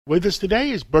With us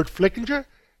today is Burt Flickinger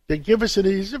to give us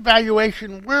his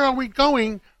evaluation. Where are we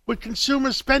going with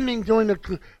consumer spending during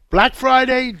the Black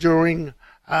Friday, during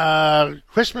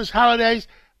Christmas holidays?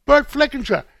 Burt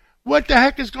Flickinger, what the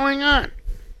heck is going on?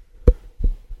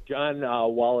 John,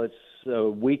 while it's a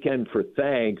weekend for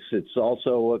thanks, it's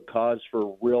also a cause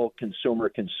for real consumer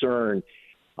concern.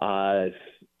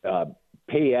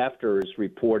 Pay After is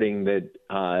reporting that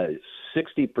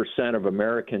 60% of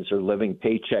Americans are living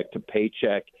paycheck to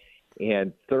paycheck,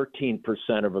 and 13%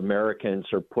 of Americans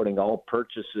are putting all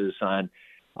purchases on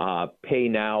pay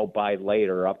now, buy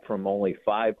later, up from only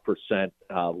 5%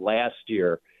 last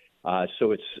year.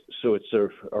 So it's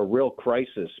a real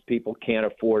crisis. People can't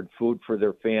afford food for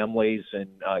their families and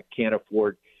can't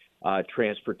afford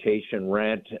transportation,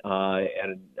 rent,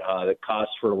 and the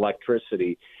cost for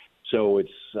electricity. So it's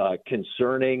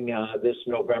concerning this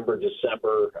November,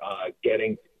 December,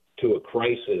 getting to a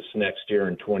crisis next year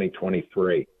in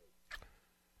 2023.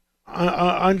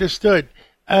 Understood.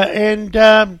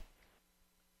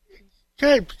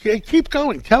 Keep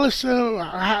going. Tell us,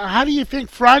 how do you think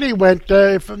Friday went?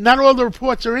 If not all the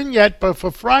reports are in yet, but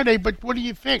for Friday, but what do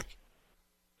you think?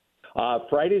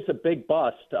 Friday's a big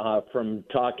bust from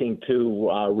talking to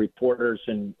reporters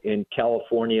in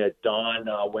California at dawn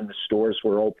when the stores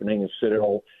were opening in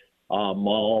Citadel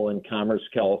Mall in Commerce,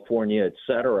 California, et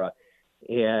cetera.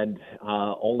 And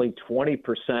only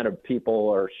 20% of people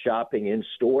are shopping in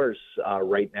stores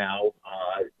right now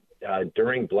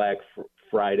during Black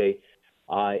Friday.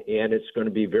 And it's going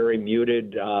to be very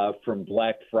muted from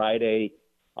Black Friday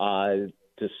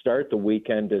to start the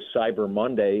weekend to Cyber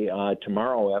Monday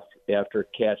tomorrow after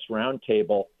Cats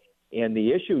Roundtable. And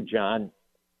the issue, John,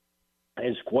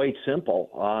 is quite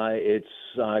simple. It's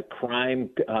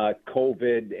crime,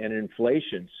 COVID, and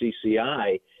inflation,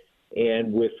 CCI.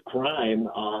 And with crime,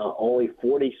 only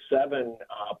 47%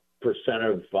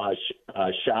 of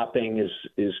shopping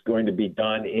is going to be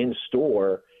done in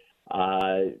store,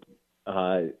 and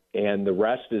the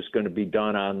rest is going to be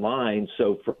done online.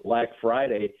 So for Black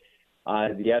Friday,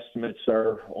 the estimates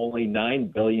are only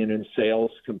 $9 billion in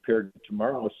sales compared to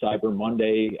tomorrow, Cyber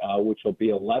Monday, which will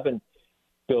be $11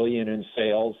 billion in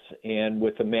sales. And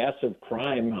with the massive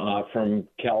crime from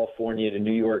California to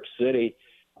New York City,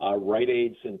 Rite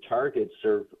Aids and Targets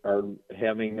are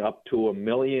having up to 1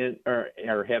 million, or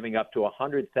are having up to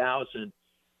 100,000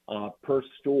 per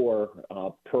store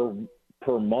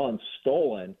per month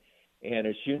stolen. And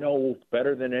as you know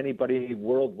better than anybody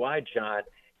worldwide, John,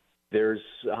 there's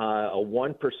a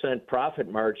 1%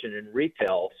 profit margin in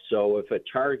retail. So if a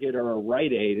Target or a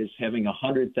Rite Aid is having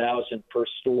 100,000 per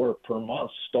store per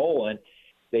month stolen,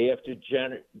 they have to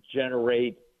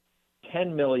generate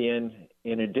 10 million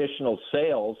in additional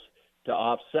sales to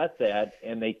offset that,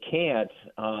 and they can't.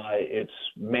 It's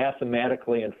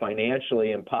mathematically and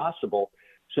financially impossible.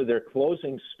 So they're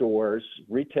closing stores.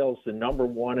 Retail's the number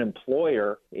one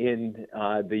employer in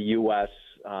the U.S.,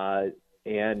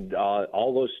 and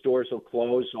all those stores will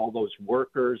close. All those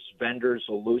workers, vendors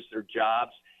will lose their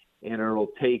jobs, and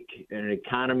it'll take an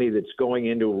economy that's going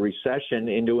into a recession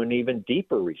into an even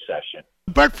deeper recession.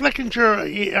 Burt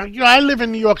Flickinger, I live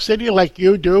in New York City like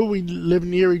you do. We live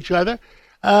near each other.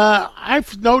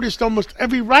 I've noticed almost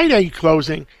every Rite Aid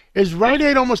closing. Is Rite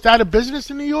Aid almost out of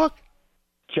business in New York?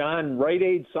 John, Rite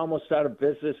Aid's almost out of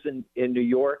business in New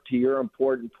York, to your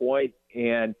important point.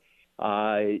 And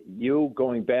you,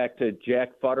 going back to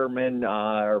Jack Futterman,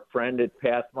 our friend at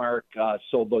Pathmark,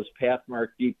 sold those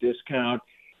Pathmark deep discount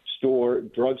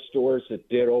drug stores that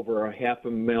did over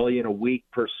 $500,000 a week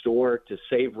per store to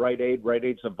save Rite Aid. Rite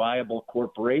Aid's a viable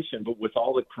corporation, but with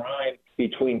all the crime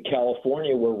between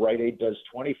California, where Rite Aid does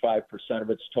 25%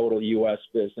 of its total U.S.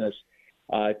 business,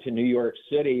 to New York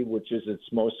City, which is its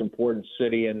most important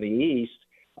city in the East,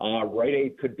 Rite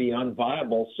Aid could be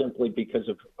unviable simply because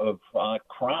of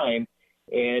crime,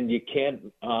 and you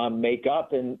can't make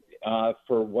up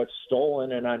for what's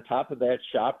stolen. And on top of that,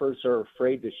 shoppers are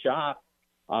afraid to shop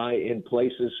in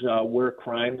places where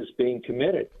crime is being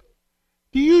committed.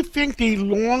 Do you think the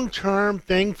long-term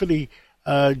thing for the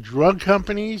drug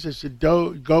companies is to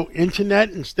go internet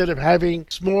instead of having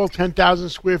small 10,000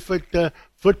 square foot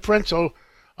footprints all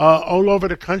over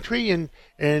the country,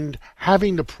 and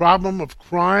having the problem of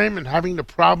crime and having the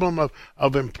problem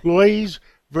of employees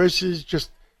versus just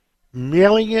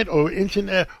mailing it or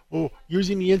internet or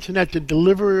using the internet to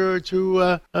deliver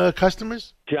to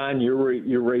customers? John,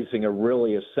 you're raising a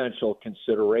really essential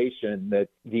consideration that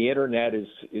the internet is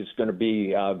going to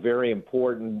be very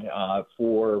important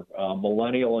for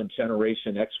millennial and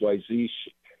Generation XYZ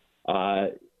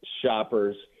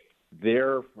shoppers.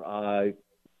 Their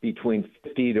between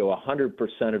 50 to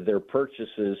 100% of their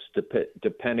purchases,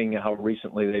 depending how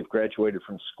recently they've graduated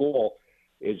from school,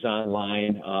 is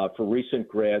online. For recent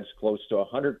grads, close to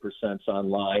 100% is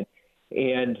online.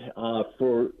 And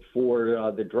for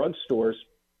the drugstores,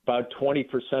 about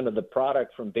 20% of the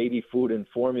product from baby food and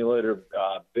formula to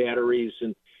batteries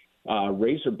and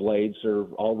razor blades are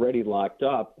already locked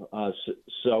up.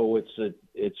 So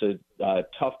it's a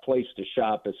tough place to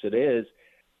shop as it is.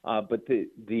 But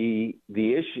the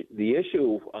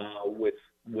issue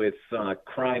with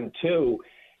crime too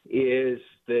is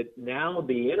that now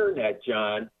the internet,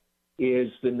 John, is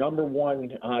the number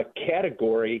one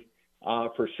category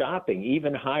for shopping,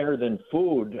 even higher than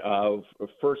food.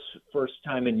 First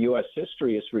time in U.S.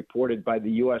 history is reported by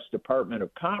the U.S. Department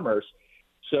of Commerce.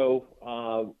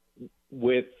 So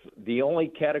with the only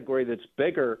category that's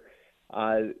bigger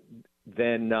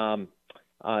than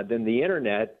the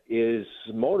internet is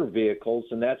motor vehicles,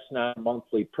 and that's not a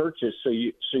monthly purchase. So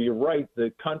you're right.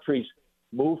 The country's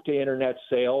moved to internet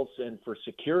sales, and for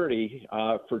security,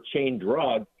 for chain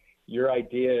drug, your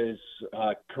idea is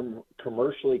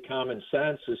commercially common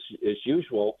sense as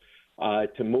usual,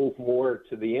 to move more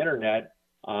to the internet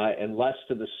and less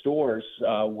to the stores,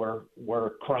 where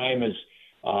crime is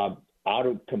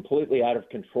completely out of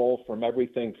control, from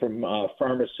everything from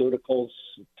pharmaceuticals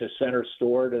to center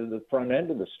store to the front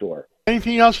end of the store.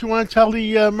 Anything else you want to tell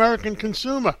the American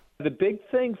consumer? The big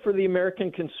thing for the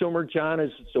American consumer, John,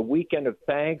 is it's a weekend of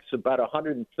thanks. About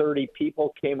 130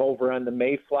 people came over on the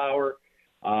Mayflower.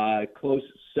 Close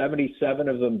 77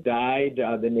 of them died.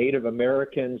 The Native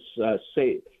Americans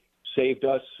saved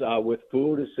us with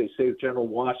food as they saved General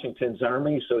Washington's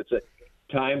army. So it's a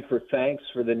time for thanks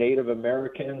for the Native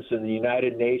Americans and the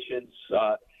United Nations,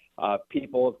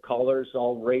 people of colors,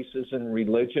 all races and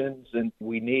religions. And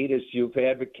we need, as you've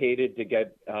advocated, to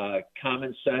get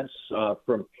common sense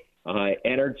from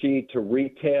energy to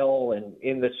retail and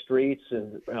in the streets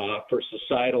and for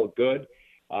societal good,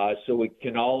 so we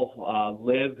can all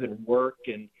live and work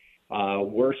and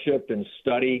worship and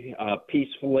study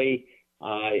peacefully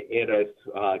in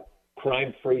a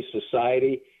crime-free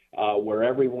society where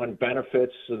everyone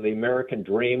benefits of the American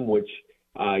dream, which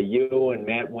you and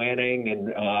Matt Wanning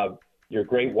and your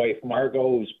great wife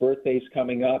Margot, whose birthday's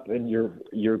coming up, and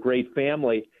your great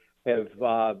family have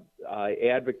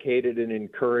advocated and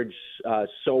encouraged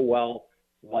so well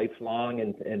lifelong,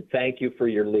 and thank you for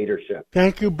your leadership.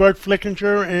 Thank you, Burt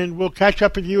Flickinger, and we'll catch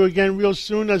up with you again real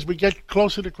soon as we get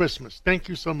closer to Christmas. Thank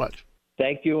you so much.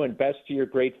 Thank you, and best to your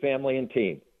great family and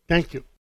team. Thank you.